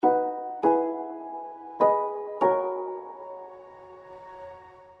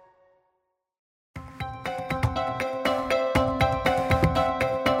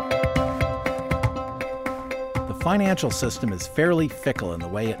financial system is fairly fickle in the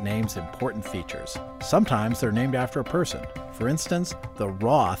way it names important features. Sometimes they're named after a person. For instance, the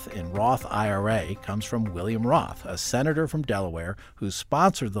Roth in Roth IRA comes from William Roth, a senator from Delaware who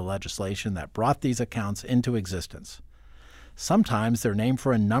sponsored the legislation that brought these accounts into existence. Sometimes they're named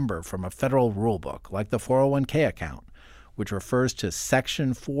for a number from a federal rule book, like the 401k account, which refers to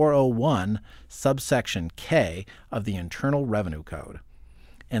Section 401, subsection K of the Internal Revenue Code.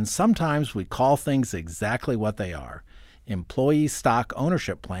 And sometimes we call things exactly what they are. Employee stock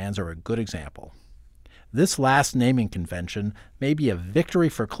ownership plans are a good example. This last naming convention may be a victory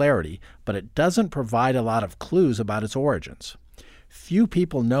for clarity, but it doesn't provide a lot of clues about its origins. Few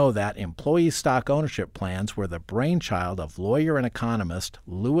people know that employee stock ownership plans were the brainchild of lawyer and economist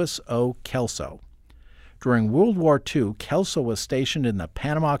Louis O. Kelso. During World War II, Kelso was stationed in the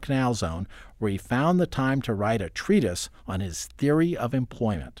Panama Canal Zone, where he found the time to write a treatise on his theory of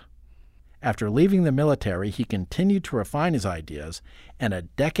employment. After leaving the military, he continued to refine his ideas, and a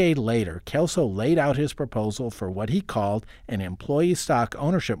decade later, Kelso laid out his proposal for what he called an employee stock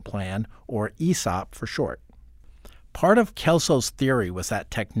ownership plan, or ESOP for short. Part of Kelso's theory was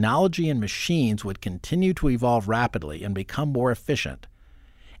that technology and machines would continue to evolve rapidly and become more efficient,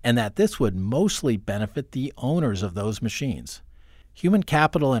 and that this would mostly benefit the owners of those machines. Human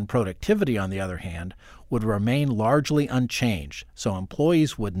capital and productivity, on the other hand, would remain largely unchanged, so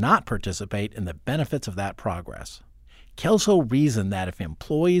employees would not participate in the benefits of that progress. Kelso reasoned that if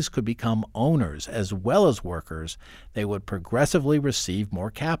employees could become owners as well as workers, they would progressively receive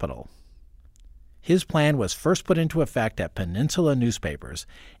more capital. His plan was first put into effect at Peninsula Newspapers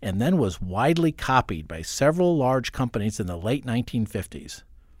and then was widely copied by several large companies in the late 1950s.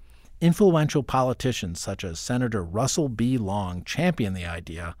 Influential politicians such as Senator Russell B. Long championed the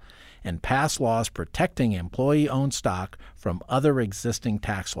idea and passed laws protecting employee-owned stock from other existing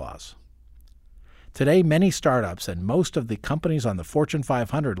tax laws. Today, many startups and most of the companies on the Fortune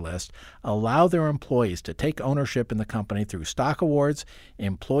 500 list allow their employees to take ownership in the company through stock awards,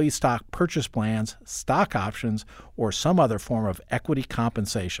 employee stock purchase plans, stock options, or some other form of equity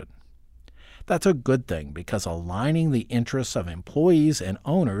compensation. That's a good thing because aligning the interests of employees and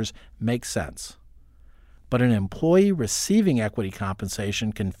owners makes sense. But an employee receiving equity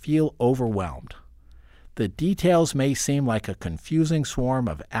compensation can feel overwhelmed. The details may seem like a confusing swarm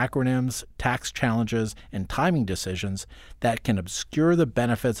of acronyms, tax challenges, and timing decisions that can obscure the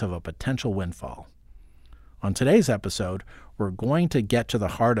benefits of a potential windfall. On today's episode, we're going to get to the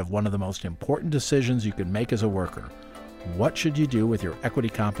heart of one of the most important decisions you can make as a worker. What should you do with your equity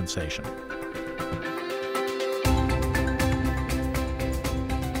compensation?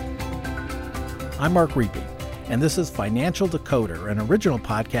 I'm Mark Riepe, and this is Financial Decoder, an original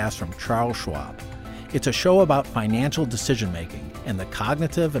podcast from Charles Schwab. It's a show about financial decision-making and the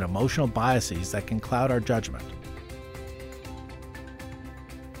cognitive and emotional biases that can cloud our judgment.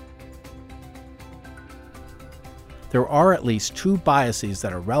 There are at least two biases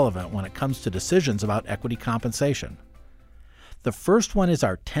that are relevant when it comes to decisions about equity compensation. The first one is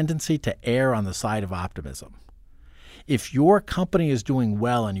our tendency to err on the side of optimism. If your company is doing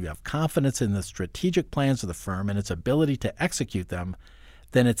well and you have confidence in the strategic plans of the firm and its ability to execute them,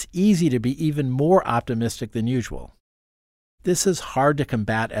 then it's easy to be even more optimistic than usual. This is hard to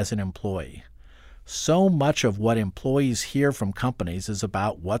combat as an employee. So much of what employees hear from companies is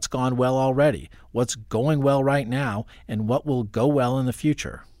about what's gone well already, what's going well right now, and what will go well in the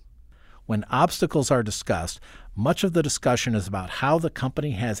future. When obstacles are discussed, much of the discussion is about how the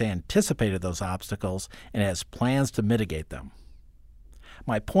company has anticipated those obstacles and has plans to mitigate them.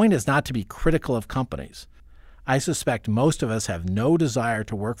 My point is not to be critical of companies. I suspect most of us have no desire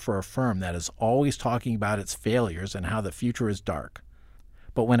to work for a firm that is always talking about its failures and how the future is dark.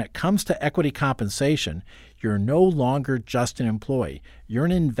 But when it comes to equity compensation, you're no longer just an employee. You're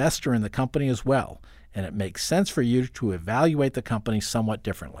an investor in the company as well, and it makes sense for you to evaluate the company somewhat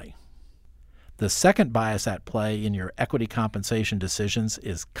differently. The second bias at play in your equity compensation decisions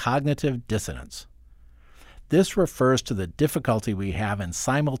is cognitive dissonance. This refers to the difficulty we have in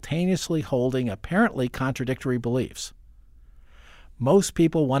simultaneously holding apparently contradictory beliefs. Most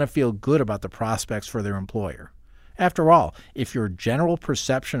people want to feel good about the prospects for their employer. After all, if your general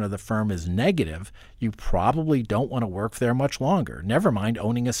perception of the firm is negative, you probably don't want to work there much longer, never mind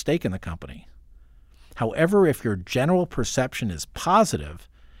owning a stake in the company. However, if your general perception is positive,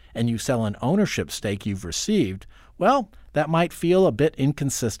 and you sell an ownership stake you've received, well, that might feel a bit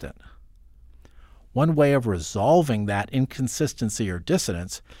inconsistent. One way of resolving that inconsistency or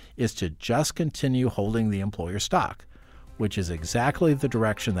dissonance is to just continue holding the employer stock, which is exactly the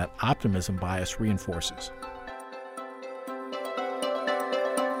direction that optimism bias reinforces.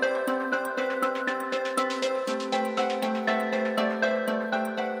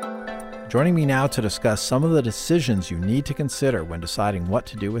 Joining me now to discuss some of the decisions you need to consider when deciding what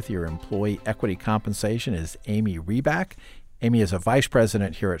to do with your employee equity compensation is Amy Reback. Amy is a vice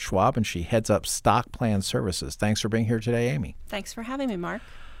president here at Schwab, and she heads up stock plan services. Thanks for being here today, Amy. Thanks for having me, Mark.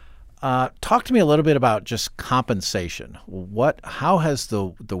 Talk to me a little bit about just compensation. How has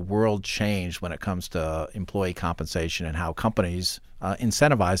the world changed when it comes to employee compensation and how companies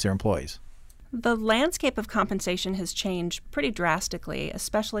incentivize their employees? The landscape of compensation has changed pretty drastically,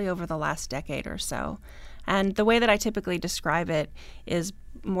 especially over the last decade or so. And the way that I typically describe it is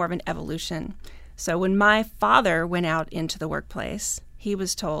more of an evolution. So when my father went out into the workplace, he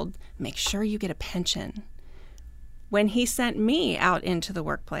was told, make sure you get a pension. When he sent me out into the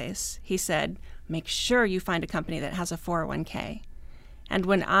workplace, he said, make sure you find a company that has a 401k. And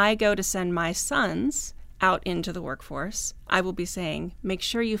when I go to send my sons out into the workforce, I will be saying, make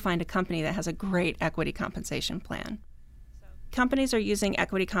sure you find a company that has a great equity compensation plan. Companies are using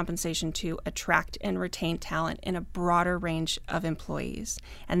equity compensation to attract and retain talent in a broader range of employees.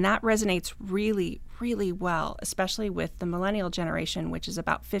 And that resonates really, really well, especially with the millennial generation, which is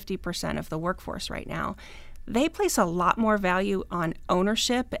about 50% of the workforce right now. They place a lot more value on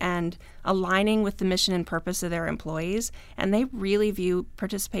ownership and aligning with the mission and purpose of their employees, and they really view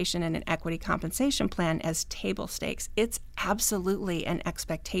participation in an equity compensation plan as table stakes. It's absolutely an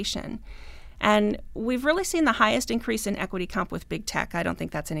expectation. And we've really seen the highest increase in equity comp with big tech. I don't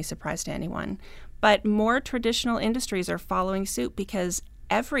think that's any surprise to anyone. But more traditional industries are following suit because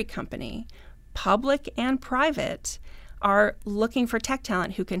every company, public and private, are looking for tech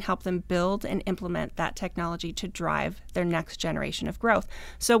talent who can help them build and implement that technology to drive their next generation of growth.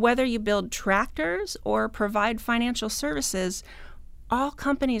 So whether you build tractors or provide financial services, all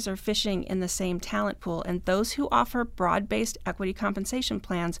companies are fishing in the same talent pool, and those who offer broad-based equity compensation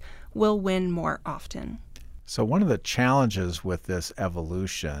plans will win more often. So one of the challenges with this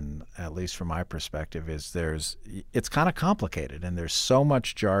evolution, at least from my perspective, is it's kind of complicated and there's so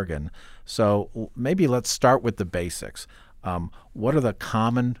much jargon. So maybe let's start with the basics. What are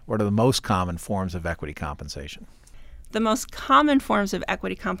the most common forms of equity compensation? The most common forms of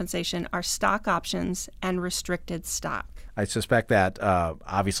equity compensation are stock options and restricted stock. I suspect that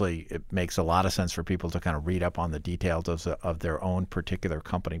obviously it makes a lot of sense for people to kind of read up on the details of their own particular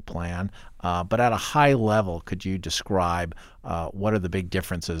company plan. But at a high level, could you describe what are the big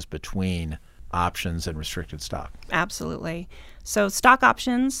differences between options and restricted stock? Absolutely. So stock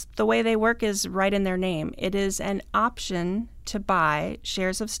options, the way they work is right in their name. It is an option to buy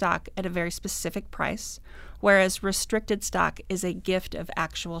shares of stock at a very specific price, whereas restricted stock is a gift of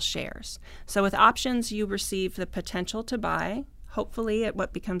actual shares. So with options, you receive the potential to buy, hopefully at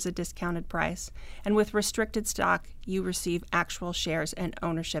what becomes a discounted price. And with restricted stock, you receive actual shares and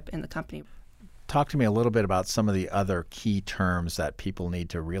ownership in the company. Talk to me a little bit about some of the other key terms that people need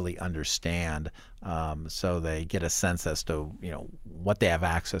to really understand so they get a sense as to what they have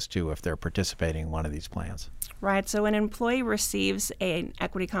access to if they're participating in one of these plans. Right. So when an employee receives an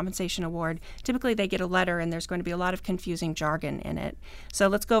equity compensation award, typically they get a letter and there's going to be a lot of confusing jargon in it. So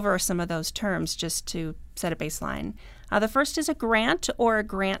let's go over some of those terms just to set a baseline. The first is a grant or a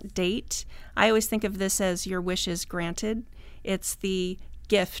grant date. I always think of this as your wish is granted. It's the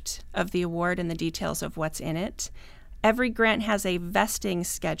gift of the award and the details of what's in it. Every grant has a vesting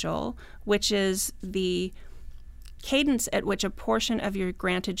schedule, which is the cadence at which a portion of your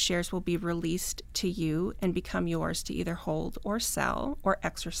granted shares will be released to you and become yours to either hold or sell or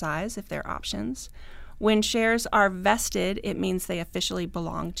exercise if they're options. When shares are vested, it means they officially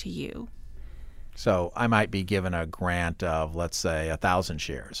belong to you. So I might be given a grant of, let's say, 1,000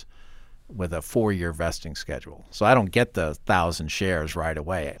 shares with a 4-year vesting schedule. So I don't get the 1,000 shares right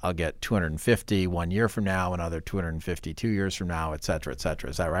away. I'll get 250 1 year from now, another 250 2 years from now, et cetera, et cetera.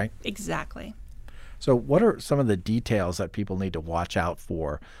 Is that right? Exactly. So what are some of the details that people need to watch out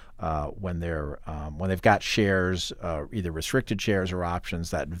for when they've got shares, either restricted shares or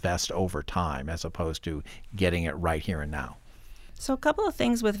options that vest over time as opposed to getting it right here and now? So a couple of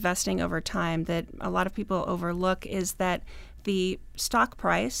things with vesting over time that a lot of people overlook is that the stock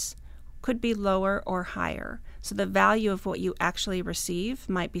price could be lower or higher. So the value of what you actually receive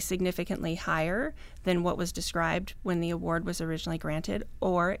might be significantly higher than what was described when the award was originally granted,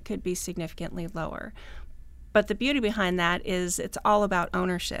 or it could be significantly lower. But the beauty behind that is it's all about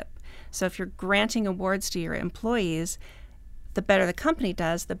ownership. So if you're granting awards to your employees, the better the company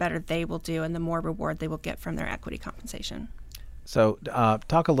does, the better they will do, and the more reward they will get from their equity compensation. So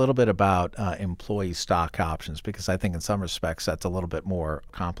talk a little bit about employee stock options, because I think in some respects that's a little bit more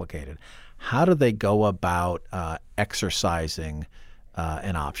complicated. How do they go about exercising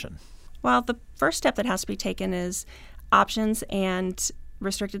an option? Well, the first step that has to be taken is options and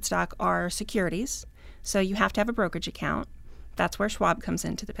restricted stock are securities. So you have to have a brokerage account. That's where Schwab comes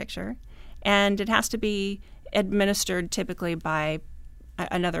into the picture. And it has to be administered typically by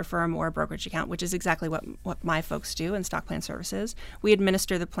another firm or a brokerage account, which is exactly what my folks do in Stock Plan Services. We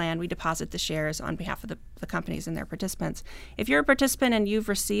administer the plan, we deposit the shares on behalf of the companies and their participants. If you're a participant and you've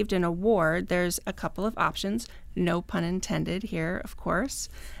received an award, there's a couple of options, no pun intended here, of course.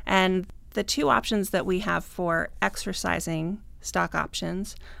 And the two options that we have for exercising stock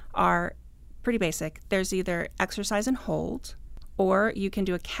options are pretty basic. There's either exercise and hold, or you can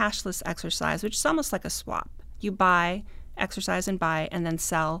do a cashless exercise, which is almost like a swap. You buy, exercise and buy, and then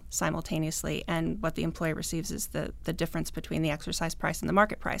sell simultaneously. And what the employee receives is the difference between the exercise price and the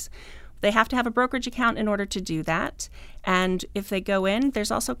market price. They have to have a brokerage account in order to do that. And if they go in, there's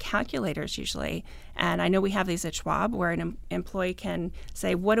also calculators usually. And I know we have these at Schwab where an employee can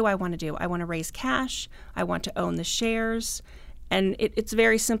say, what do I want to do? I want to raise cash. I want to own the shares. And it's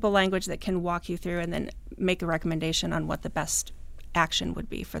very simple language that can walk you through and then make a recommendation on what the best action would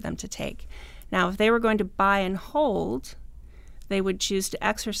be for them to take. Now, if they were going to buy and hold, they would choose to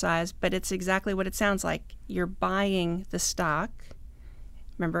exercise, but it's exactly what it sounds like. You're buying the stock.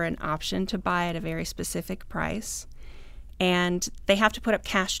 Remember, an option to buy at a very specific price. And they have to put up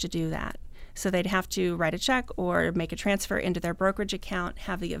cash to do that. So they'd have to write a check or make a transfer into their brokerage account,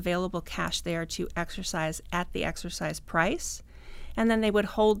 have the available cash there to exercise at the exercise price, and then they would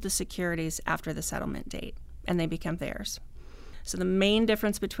hold the securities after the settlement date, and they become theirs. So the main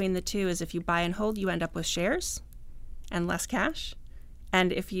difference between the two is if you buy and hold, you end up with shares and less cash.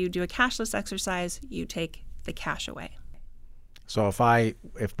 And if you do a cashless exercise, you take the cash away. So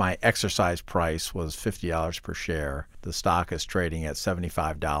if my exercise price was $50 per share, the stock is trading at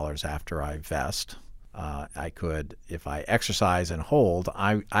 $75 after I vest. I could, if I exercise and hold,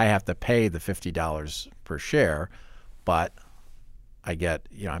 I have to pay the $50 per share, but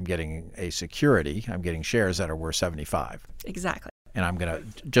I'm getting a security. I'm getting shares that are worth $75. Exactly. And I'm going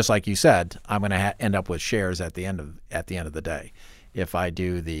to, just like you said, I'm going to end up with shares at the end of the day. If I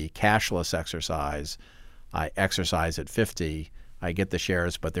do the cashless exercise, I exercise at 50, I get the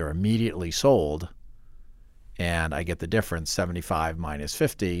shares, but they're immediately sold, and I get the difference, 75 minus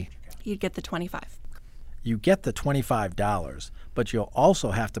 50. You'd get the 25. You get the $25, but you'll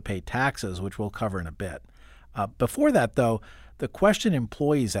also have to pay taxes, which we'll cover in a bit. Before that, though, the question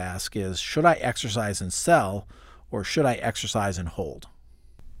employees ask is, should I exercise and sell, or should I exercise and hold?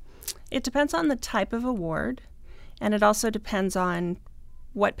 It depends on the type of award, and it also depends on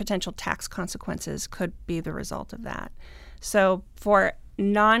what potential tax consequences could be the result of that. So for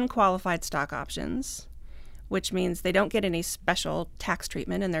non-qualified stock options, which means they don't get any special tax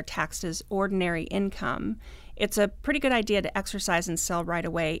treatment and they're taxed as ordinary income, it's a pretty good idea to exercise and sell right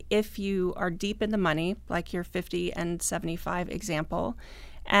away if you are deep in the money, like your 50 and 75 example,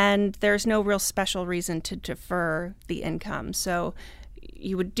 and there's no real special reason to defer the income. So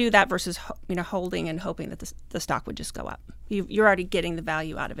you would do that versus holding and hoping that the stock would just go up. You're already getting the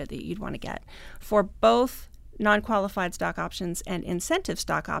value out of it that you'd want to get. For both non-qualified stock options and incentive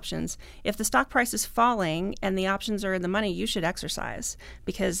stock options, if the stock price is falling and the options are in the money, you should exercise,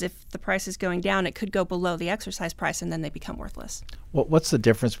 because if the price is going down, it could go below the exercise price and then they become worthless. What's the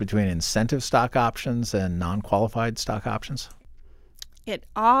difference between incentive stock options and non-qualified stock options? It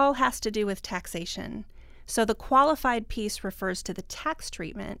all has to do with taxation. So the qualified piece refers to the tax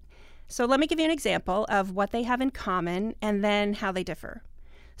treatment. So let me give you an example of what they have in common and then how they differ.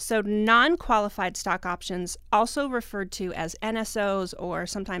 So non-qualified stock options, also referred to as NSOs or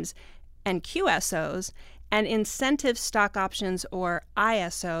sometimes NQSOs, and incentive stock options or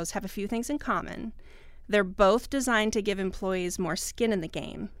ISOs have a few things in common. They're both designed to give employees more skin in the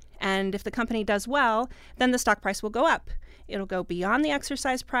game. And if the company does well, then the stock price will go up. It'll go beyond the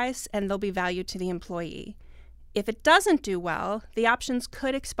exercise price and they'll be valued to the employee. If it doesn't do well, the options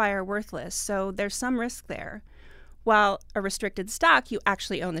could expire worthless, so there's some risk there. While a restricted stock, you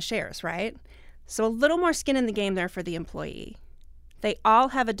actually own the shares, right? So a little more skin in the game there for the employee. They all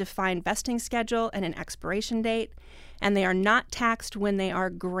have a defined vesting schedule and an expiration date, and they are not taxed when they are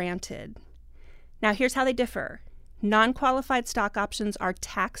granted. Now here's how they differ. Non-qualified stock options are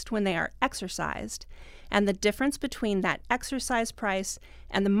taxed when they are exercised, and the difference between that exercise price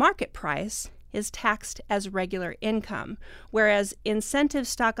and the market price is taxed as regular income, whereas incentive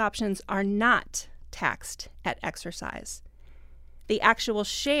stock options are not taxed at exercise. The actual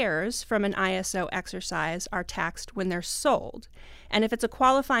shares from an ISO exercise are taxed when they're sold. And if it's a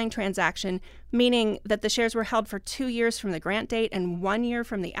qualifying transaction, meaning that the shares were held for 2 years from the grant date and 1 year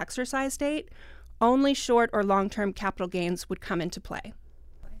from the exercise date, only short or long-term capital gains would come into play.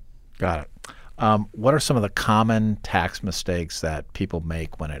 Got it. What are some of the common tax mistakes that people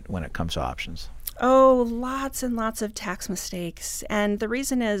make when it comes to options? Oh, lots and lots of tax mistakes. And the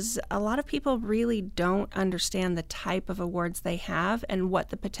reason is a lot of people really don't understand the type of awards they have and what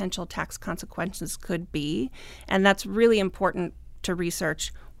the potential tax consequences could be. And that's really important to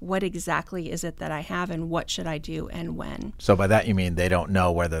research. What exactly is it that I have and what should I do and when? So by that you mean they don't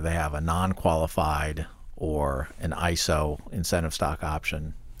know whether they have a non-qualified or an ISO incentive stock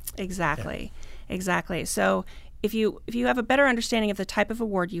option. Exactly. Yeah. Exactly. So if you have a better understanding of the type of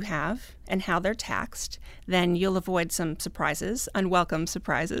award you have and how they're taxed, then you'll avoid some surprises, unwelcome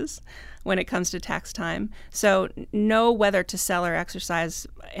surprises, when it comes to tax time. So know whether to sell or exercise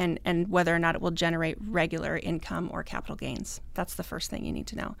and whether or not it will generate regular income or capital gains. That's the first thing you need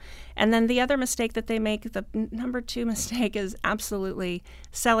to know. And then the other mistake that they make, the number 2 mistake, is absolutely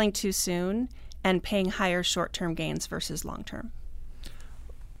selling too soon and paying higher short-term gains versus long-term.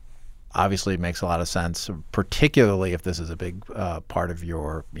 Obviously, it makes a lot of sense, particularly if this is a big part of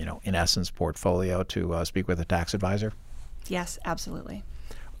your, in essence, portfolio, to speak with a tax advisor. Yes, absolutely.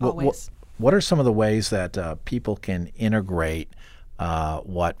 Always. What are some of the ways that people can integrate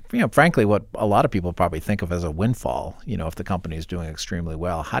frankly, what a lot of people probably think of as a windfall, if the company is doing extremely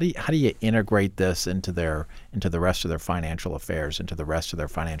well? How do you integrate this into the rest of their financial affairs, into the rest of their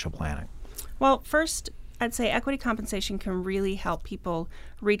financial planning? Well, first, I'd say equity compensation can really help people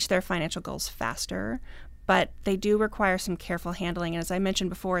reach their financial goals faster, but they do require some careful handling. And as I mentioned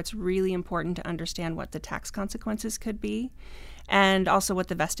before, it's really important to understand what the tax consequences could be and also what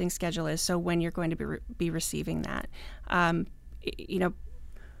the vesting schedule is, so when you're going to be receiving that.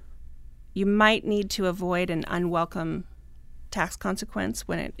 You might need to avoid an unwelcome tax consequence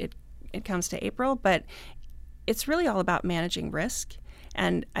when it comes to April, but it's really all about managing risk.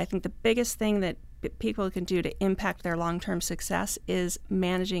 And I think the biggest thing that people can do to impact their long-term success is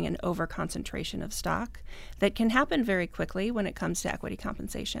managing an overconcentration of stock that can happen very quickly when it comes to equity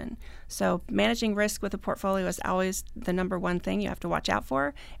compensation. So managing risk with a portfolio is always the number one thing you have to watch out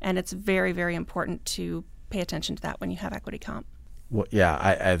for, and it's very, very important to pay attention to that when you have equity comp. Well, yeah,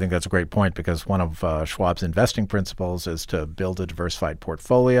 I think that's a great point, because one of Schwab's investing principles is to build a diversified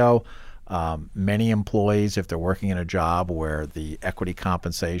portfolio. Many employees, if they're working in a job where the equity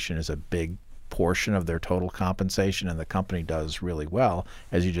compensation is a big portion of their total compensation and the company does really well,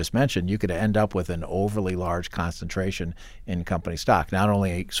 as you just mentioned, you could end up with an overly large concentration in company stock. Not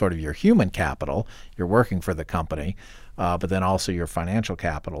only sort of your human capital, you're working for the company, but then also your financial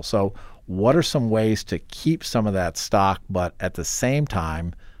capital. So what are some ways to keep some of that stock, but at the same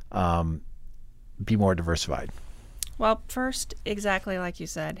time be more diversified? Well, first, exactly like you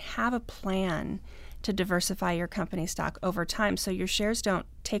said, have a plan to diversify your company stock over time so your shares don't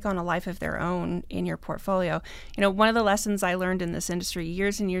take on a life of their own in your portfolio. One of the lessons I learned in this industry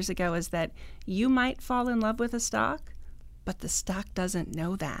years and years ago is that you might fall in love with a stock, but the stock doesn't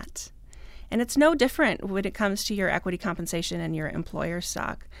know that. And it's no different when it comes to your equity compensation and your employer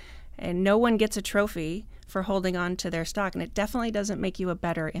stock. And no one gets a trophy for holding on to their stock, and it definitely doesn't make you a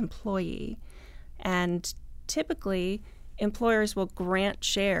better employee. And typically, employers will grant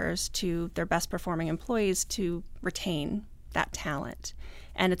shares to their best performing employees to retain that talent.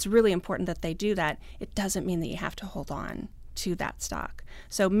 And it's really important that they do that. It doesn't mean that you have to hold on to that stock.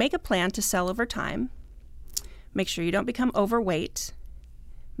 So make a plan to sell over time. Make sure you don't become overweight.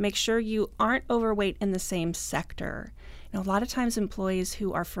 Make sure you aren't overweight in the same sector. A lot of times employees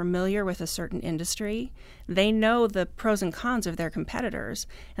who are familiar with a certain industry, they know the pros and cons of their competitors,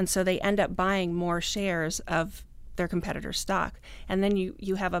 and so they end up buying more shares of their competitor stock, and then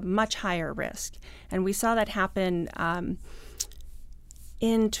you have a much higher risk. And we saw that happen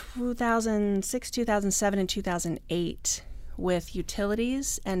in 2006, 2007, and 2008 with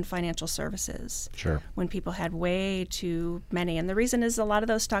utilities and financial services. Sure. When people had way too many. And the reason is a lot of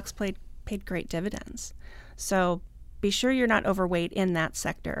those stocks paid great dividends. So be sure you're not overweight in that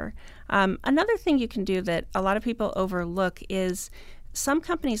sector. Another thing you can do that a lot of people overlook is some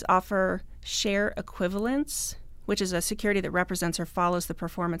companies offer share equivalents, which is a security that represents or follows the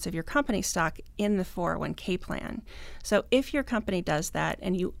performance of your company stock in the 401k plan. So if your company does that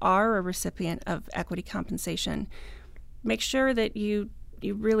and you are a recipient of equity compensation, make sure that you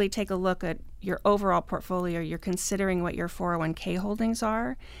really take a look at your overall portfolio. You're considering what your 401k holdings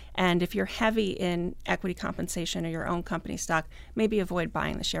are. And if you're heavy in equity compensation or your own company stock, maybe avoid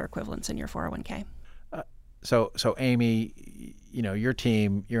buying the share equivalents in your 401k. So Amy, your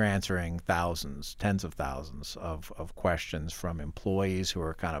team, you're answering thousands, tens of thousands of questions from employees who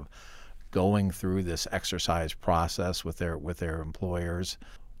are kind of going through this exercise process with their employers.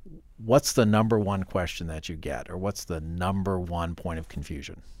 What's the number one question that you get, or what's the number one point of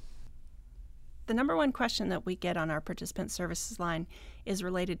confusion? The number one question that we get on our participant services line is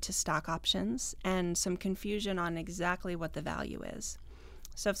related to stock options and some confusion on exactly what the value is.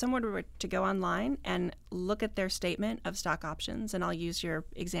 So if someone were to go online and look at their statement of stock options, and I'll use your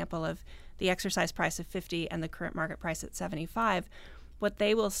example of the exercise price of 50 and the current market price at 75, what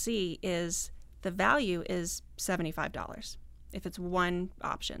they will see is the value is $75 if it's one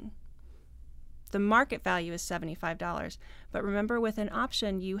option. The market value is $75. But remember, with an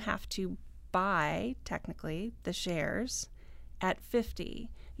option, you have to buy, technically, the shares at 50.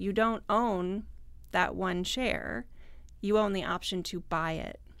 You don't own that one share. You own the option to buy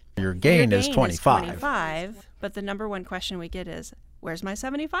it. Your gain is 25. But the number one question we get is, where's my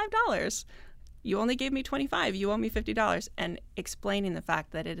 $75? You only gave me 25. You owe me $50. And explaining the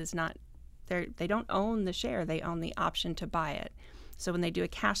fact that it is not, they don't own the share. They own the option to buy it. So when they do a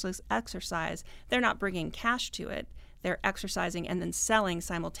cashless exercise, they're not bringing cash to it. They're exercising and then selling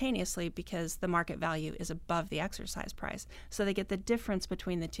simultaneously because the market value is above the exercise price. So they get the difference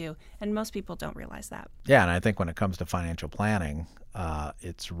between the two, and most people don't realize that. Yeah, and I think when it comes to financial planning,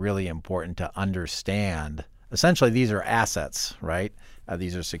 it's really important to understand, essentially these are assets, right?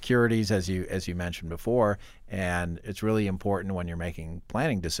 These are securities, as you mentioned before, and it's really important when you're making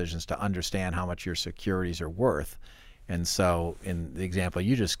planning decisions to understand how much your securities are worth. And so in the example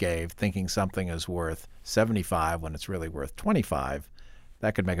you just gave, thinking something is worth 75 when it's really worth 25,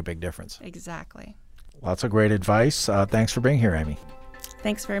 that could make a big difference. Exactly. Lots of great advice. Thanks for being here, Amy.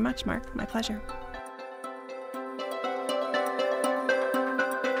 Thanks very much, Mark. My pleasure.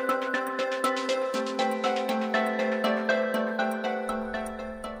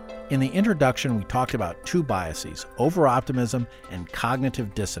 In the introduction, we talked about two biases, over-optimism and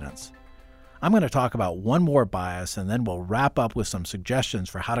cognitive dissonance. I'm going to talk about one more bias, and then we'll wrap up with some suggestions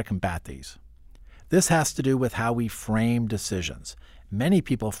for how to combat these. This has to do with how we frame decisions. Many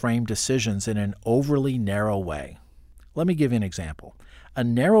people frame decisions in an overly narrow way. Let me give you an example. A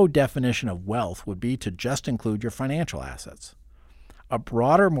narrow definition of wealth would be to just include your financial assets. A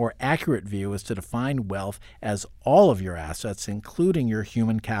broader, more accurate view is to define wealth as all of your assets, including your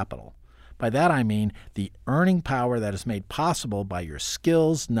human capital. By that I mean the earning power that is made possible by your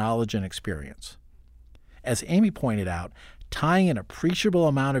skills, knowledge, and experience. As Amy pointed out, tying an appreciable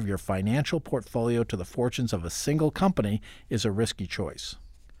amount of your financial portfolio to the fortunes of a single company is a risky choice.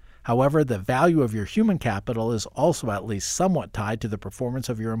 However, the value of your human capital is also at least somewhat tied to the performance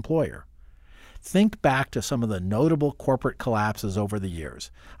of your employer. Think back to some of the notable corporate collapses over the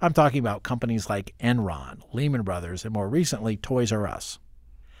years. I'm talking about companies like Enron, Lehman Brothers, and more recently, Toys R Us.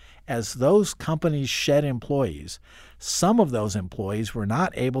 As those companies shed employees, some of those employees were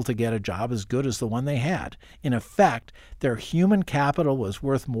not able to get a job as good as the one they had. In effect, their human capital was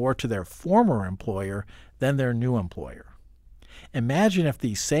worth more to their former employer than their new employer. Imagine if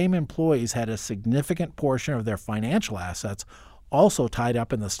these same employees had a significant portion of their financial assets also tied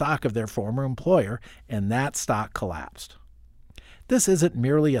up in the stock of their former employer, and that stock collapsed. This isn't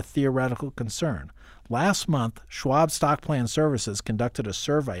merely a theoretical concern. Last month, Schwab Stock Plan Services conducted a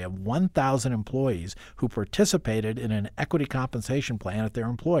survey of 1,000 employees who participated in an equity compensation plan at their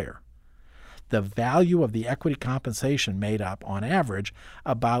employer. The value of the equity compensation made up, on average,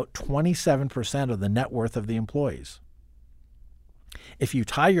 about 27% of the net worth of the employees. If you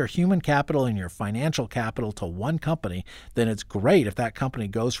tie your human capital and your financial capital to one company, then it's great if that company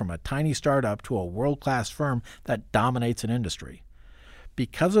goes from a tiny startup to a world-class firm that dominates an industry.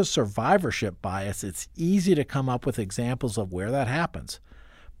 Because of survivorship bias, it's easy to come up with examples of where that happens,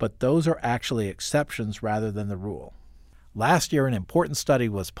 but those are actually exceptions rather than the rule. Last year, an important study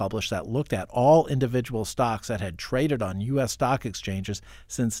was published that looked at all individual stocks that had traded on U.S. stock exchanges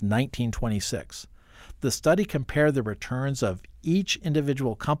since 1926. The study compared the returns of each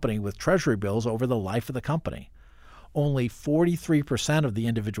individual company with treasury bills over the life of the company. Only 43% of the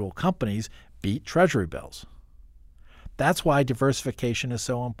individual companies beat treasury bills. That's why diversification is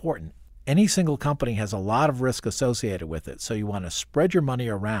so important. Any single company has a lot of risk associated with it, so you want to spread your money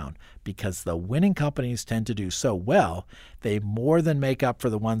around because the winning companies tend to do so well, they more than make up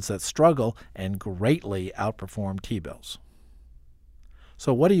for the ones that struggle and greatly outperform T-bills.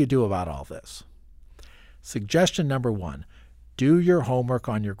 So what do you do about all this? Suggestion number 1, do your homework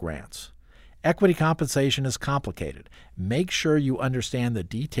on your grants. Equity compensation is complicated. Make sure you understand the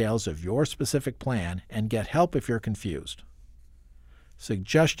details of your specific plan and get help if you're confused.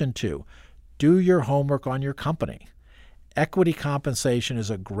 Suggestion 2, do your homework on your company. Equity compensation is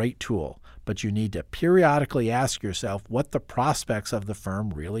a great tool, but you need to periodically ask yourself what the prospects of the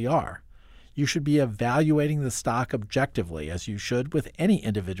firm really are. You should be evaluating the stock objectively, as you should with any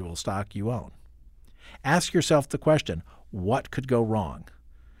individual stock you own. Ask yourself the question, what could go wrong?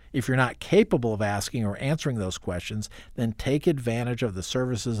 If you're not capable of asking or answering those questions, then take advantage of the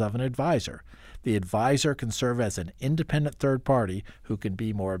services of an advisor. The advisor can serve as an independent third party who can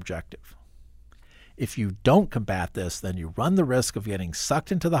be more objective. If you don't combat this, then you run the risk of getting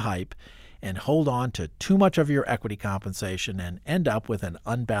sucked into the hype and hold on to too much of your equity compensation and end up with an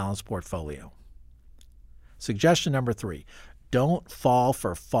unbalanced portfolio. Suggestion number 3, don't fall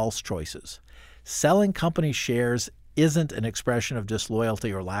for false choices. Selling company shares isn't an expression of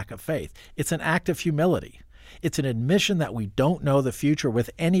disloyalty or lack of faith. It's an act of humility. It's an admission that we don't know the future with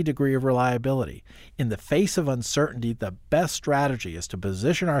any degree of reliability. In the face of uncertainty, the best strategy is to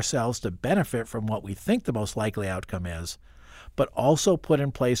position ourselves to benefit from what we think the most likely outcome is, but also put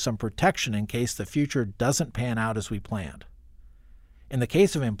in place some protection in case the future doesn't pan out as we planned. In the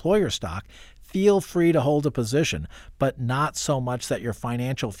case of employer stock, feel free to hold a position, but not so much that your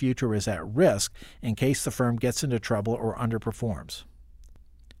financial future is at risk in case the firm gets into trouble or underperforms.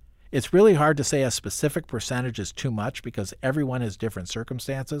 It's really hard to say a specific percentage is too much because everyone has different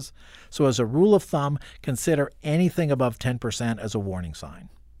circumstances, so as a rule of thumb, consider anything above 10% as a warning sign.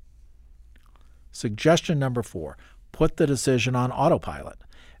 Suggestion number 4, put the decision on autopilot.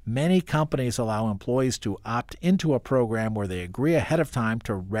 Many companies allow employees to opt into a program where they agree ahead of time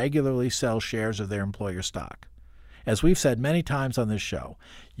to regularly sell shares of their employer stock. As we've said many times on this show,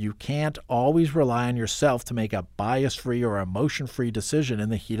 you can't always rely on yourself to make a bias-free or emotion-free decision in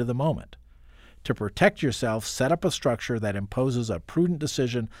the heat of the moment. To protect yourself, set up a structure that imposes a prudent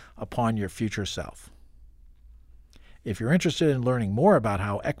decision upon your future self. If you're interested in learning more about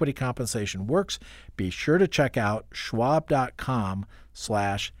how equity compensation works, be sure to check out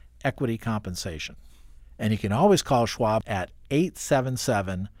schwab.com/equity compensation. And you can always call Schwab at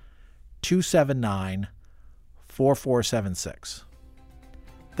 877-279-4476.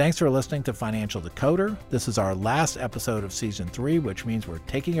 Thanks for listening to Financial Decoder. This is our last episode of Season 3, which means we're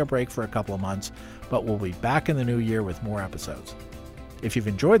taking a break for a couple of months, but we'll be back in the new year with more episodes. If you've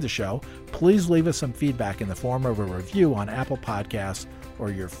enjoyed the show, please leave us some feedback in the form of a review on Apple Podcasts or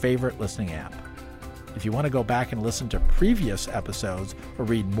your favorite listening app. If you want to go back and listen to previous episodes or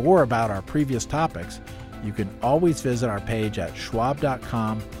read more about our previous topics, you can always visit our page at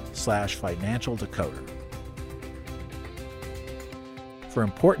schwab.com/financial decoder. For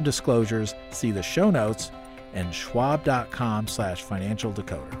important disclosures, see the show notes and schwab.com/financial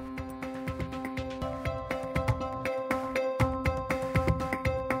decoder.